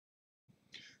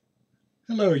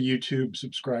Hello, YouTube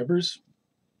subscribers.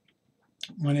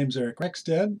 My name is Eric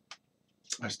Rexted.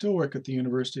 I still work at the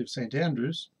University of St.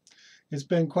 Andrews. It's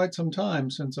been quite some time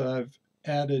since I've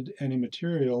added any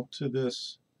material to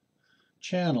this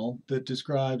channel that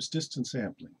describes distance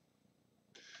sampling.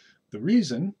 The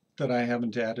reason that I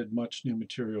haven't added much new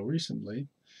material recently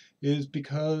is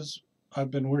because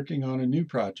I've been working on a new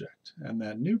project, and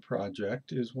that new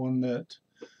project is one that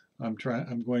I'm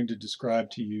going to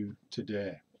describe to you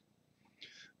today.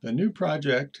 The new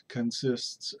project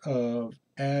consists of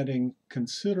adding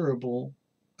considerable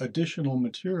additional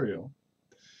material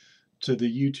to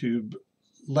the YouTube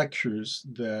lectures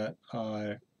that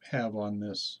I have on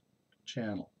this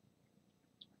channel.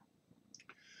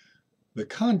 The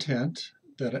content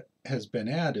that has been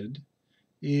added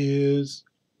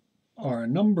are a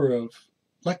number of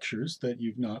lectures that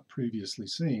you've not previously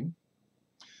seen,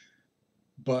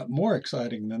 but more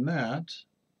exciting than that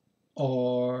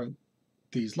are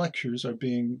these lectures are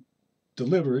being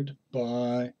delivered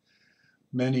by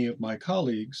many of my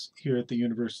colleagues here at the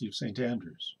University of St.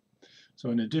 Andrews. So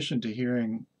in addition to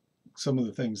hearing some of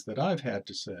the things that I've had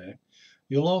to say,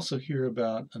 you'll also hear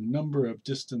about a number of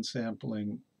distance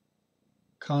sampling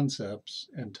concepts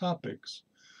and topics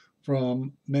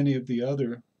from many of the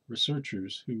other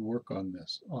researchers who work on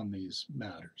these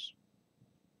matters.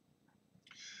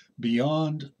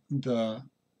 Beyond the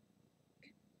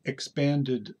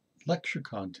expanded lecture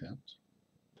content,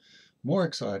 more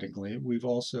excitingly, we've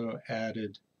also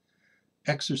added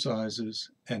exercises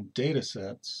and data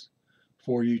sets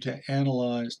for you to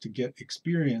analyze, to get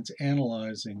experience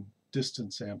analyzing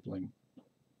distance sampling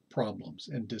problems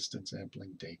and distance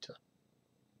sampling data.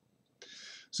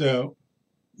 So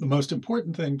the most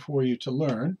important thing for you to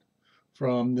learn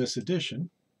from this edition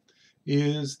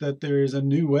is that there is a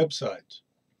new website,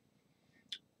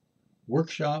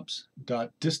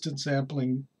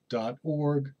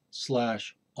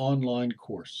 workshops.distancesampling.org/online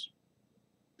course.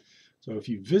 So if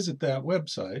you visit that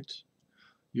website,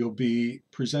 you'll be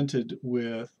presented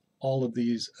with all of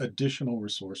these additional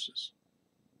resources.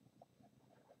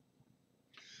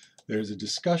 There's a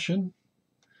discussion.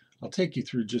 I'll take you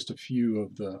through just a few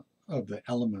of the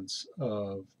elements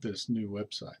of this new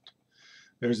website.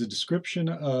 There's a description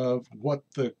of what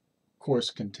the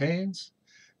course contains.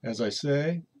 As I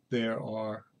say, there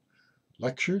are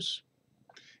lectures.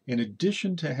 In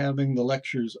addition to having the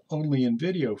lectures only in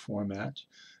video format,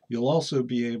 you'll also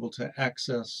be able to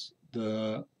access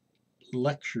the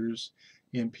lectures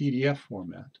in PDF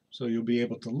format. So you'll be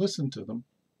able to listen to them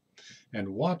and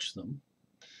watch them,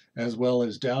 as well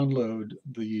as download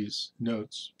these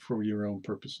notes for your own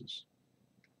purposes.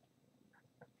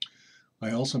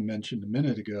 I also mentioned a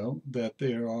minute ago that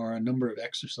there are a number of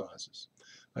exercises.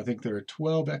 I think there are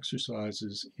 12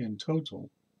 exercises in total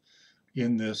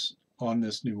on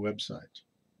this new website.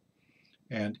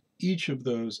 And each of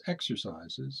those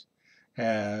exercises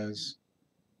has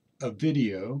a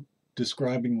video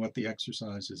describing what the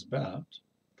exercise is about,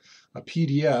 a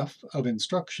PDF of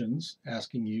instructions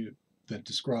asking you that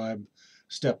describe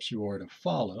steps you are to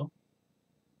follow,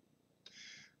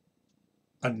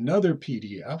 another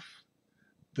PDF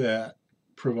that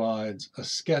provides a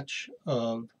sketch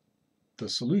of the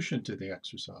solution to the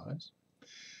exercise,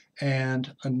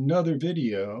 and another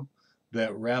video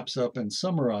that wraps up and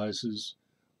summarizes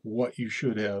what you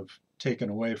should have taken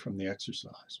away from the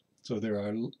exercise. So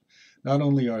not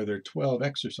only are there 12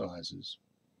 exercises,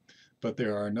 but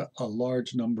there are a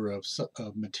large number of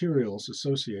materials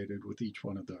associated with each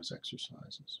one of those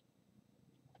exercises.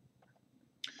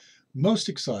 Most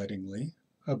excitingly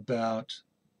about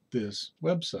this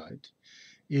website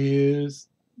is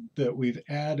that we've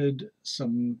added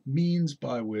some means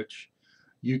by which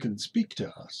you can speak to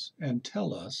us and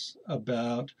tell us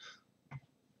about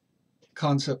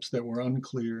concepts that were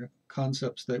unclear,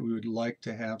 concepts that we would like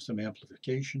to have some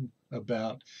amplification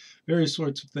about, various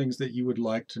sorts of things that you would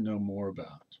like to know more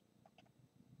about.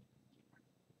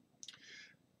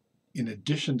 In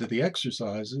addition to the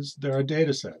exercises, there are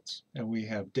data sets, and we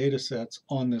have data sets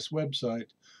on this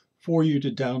website for you to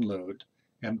download,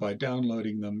 and by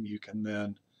downloading them, you can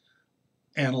then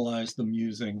analyze them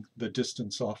using the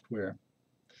distance software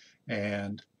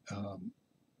and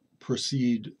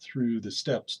proceed through the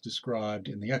steps described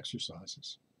in the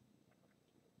exercises.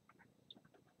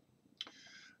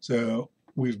 So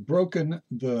we've broken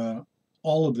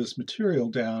all of this material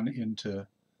down into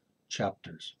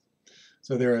chapters.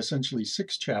 So there are essentially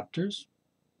 6 chapters.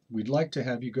 We'd like to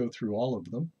have you go through all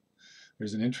of them.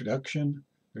 There's an introduction.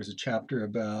 There's a chapter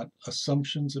about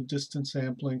assumptions of distance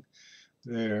sampling.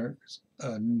 There's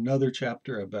another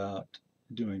chapter about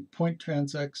doing point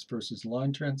transects versus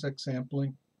line transect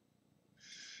sampling.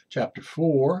 Chapter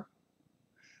 4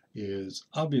 is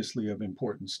obviously of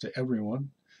importance to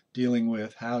everyone, dealing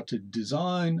with how to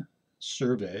design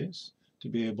surveys to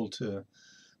be able to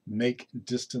make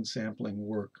distance sampling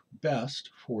work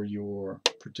best for your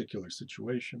particular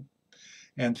situation,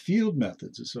 and field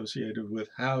methods associated with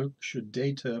how should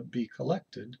data be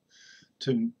collected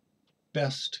to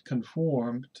best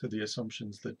conform to the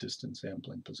assumptions that distance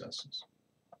sampling possesses.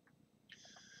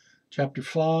 Chapter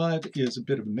 5 is a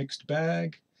bit of a mixed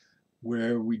bag,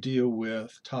 where we deal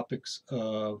with topics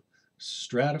of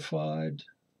stratified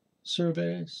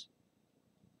surveys,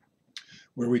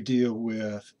 where we deal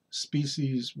with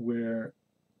species where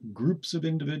groups of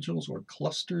individuals or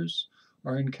clusters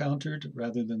are encountered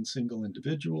rather than single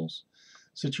individuals,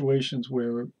 situations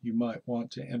where you might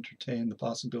want to entertain the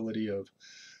possibility of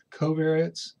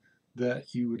covariates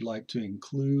that you would like to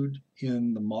include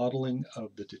in the modeling of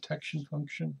the detection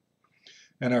function.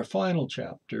 And our final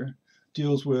chapter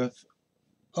deals with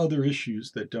other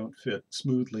issues that don't fit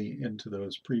smoothly into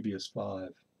those previous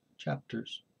 5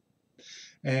 chapters.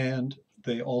 And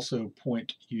they also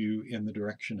point you in the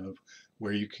direction of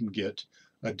where you can get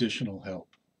additional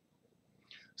help.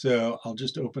 So I'll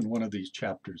just open one of these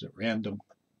chapters at random.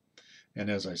 And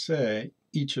as I say,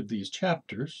 each of these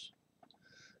chapters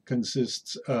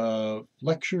consists of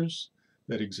lectures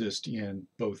that exist in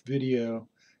both video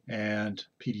and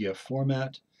PDF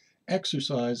format,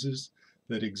 exercises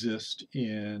that exist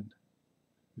in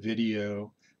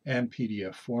video and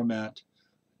PDF format,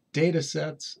 data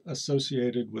sets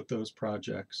associated with those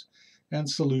projects, and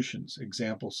solutions,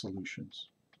 example solutions.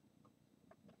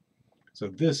 So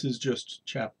this is just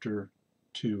chapter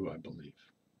 2, I believe.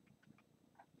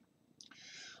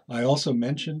 I also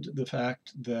mentioned the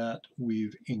fact that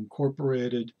we've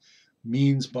incorporated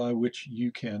means by which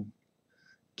you can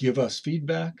give us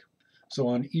feedback. So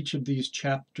on each of these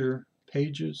chapter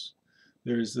pages,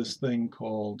 there is this thing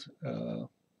called a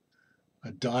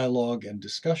dialogue and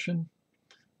discussion,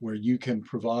 where you can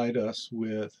provide us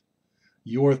with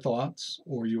your thoughts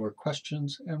or your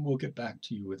questions, and we'll get back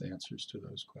to you with answers to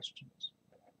those questions.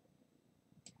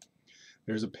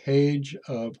 There's a page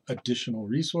of additional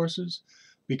resources,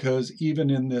 because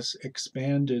even in this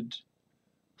expanded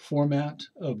format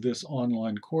of this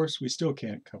online course, we still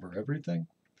can't cover everything.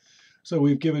 So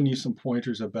we've given you some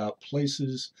pointers about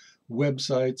places,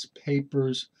 websites,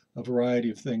 papers, a variety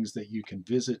of things that you can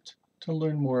visit to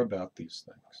learn more about these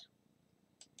things.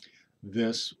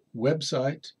 This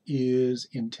website is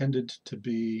intended to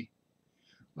be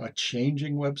a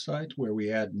changing website where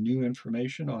we add new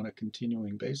information on a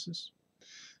continuing basis.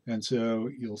 And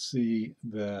so you'll see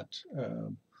that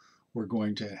we're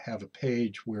going to have a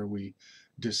page where we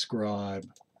describe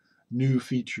new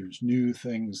features, new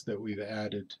things that we've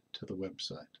added to the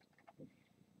website.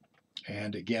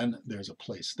 And again, there's a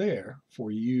place there for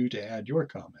you to add your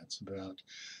comments about,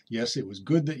 yes, it was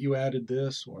good that you added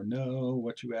this, or no,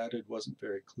 what you added wasn't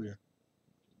very clear.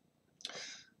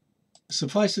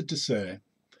 Suffice it to say,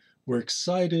 we're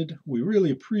excited. We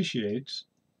really appreciate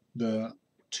the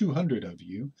 200 of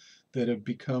you that have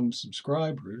become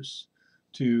subscribers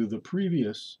to the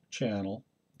previous channel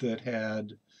that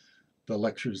had the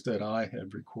lectures that I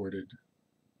had recorded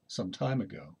some time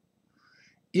ago.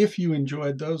 If you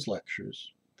enjoyed those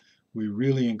lectures, we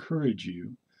really encourage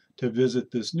you to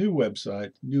visit this new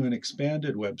website, new and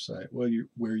expanded website, where you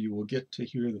will get to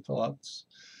hear the thoughts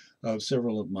of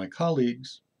several of my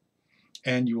colleagues,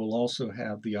 and you will also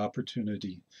have the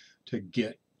opportunity to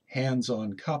get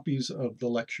hands-on copies of the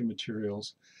lecture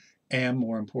materials, and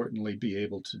more importantly, be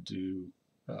able to do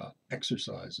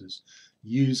exercises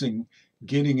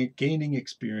gaining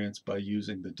experience by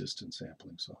using the distance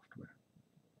sampling software.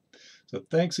 So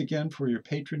thanks again for your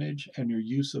patronage and your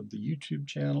use of the YouTube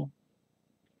channel.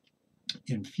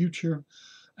 In future,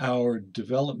 our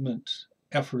development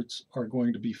efforts are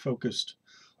going to be focused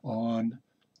on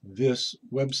this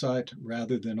website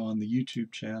rather than on the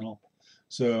YouTube channel.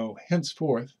 So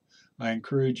henceforth, I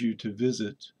encourage you to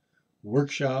visit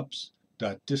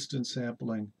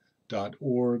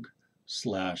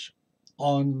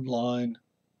workshops.distancesampling.org/online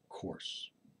course.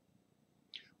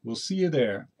 We'll see you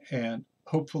there, and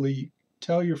hopefully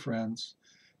tell your friends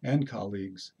and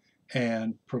colleagues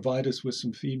and provide us with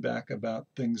some feedback about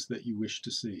things that you wish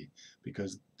to see,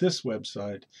 because this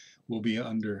website will be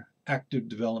under active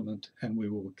development and we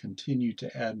will continue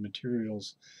to add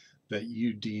materials that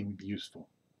you deem useful.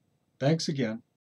 Thanks again.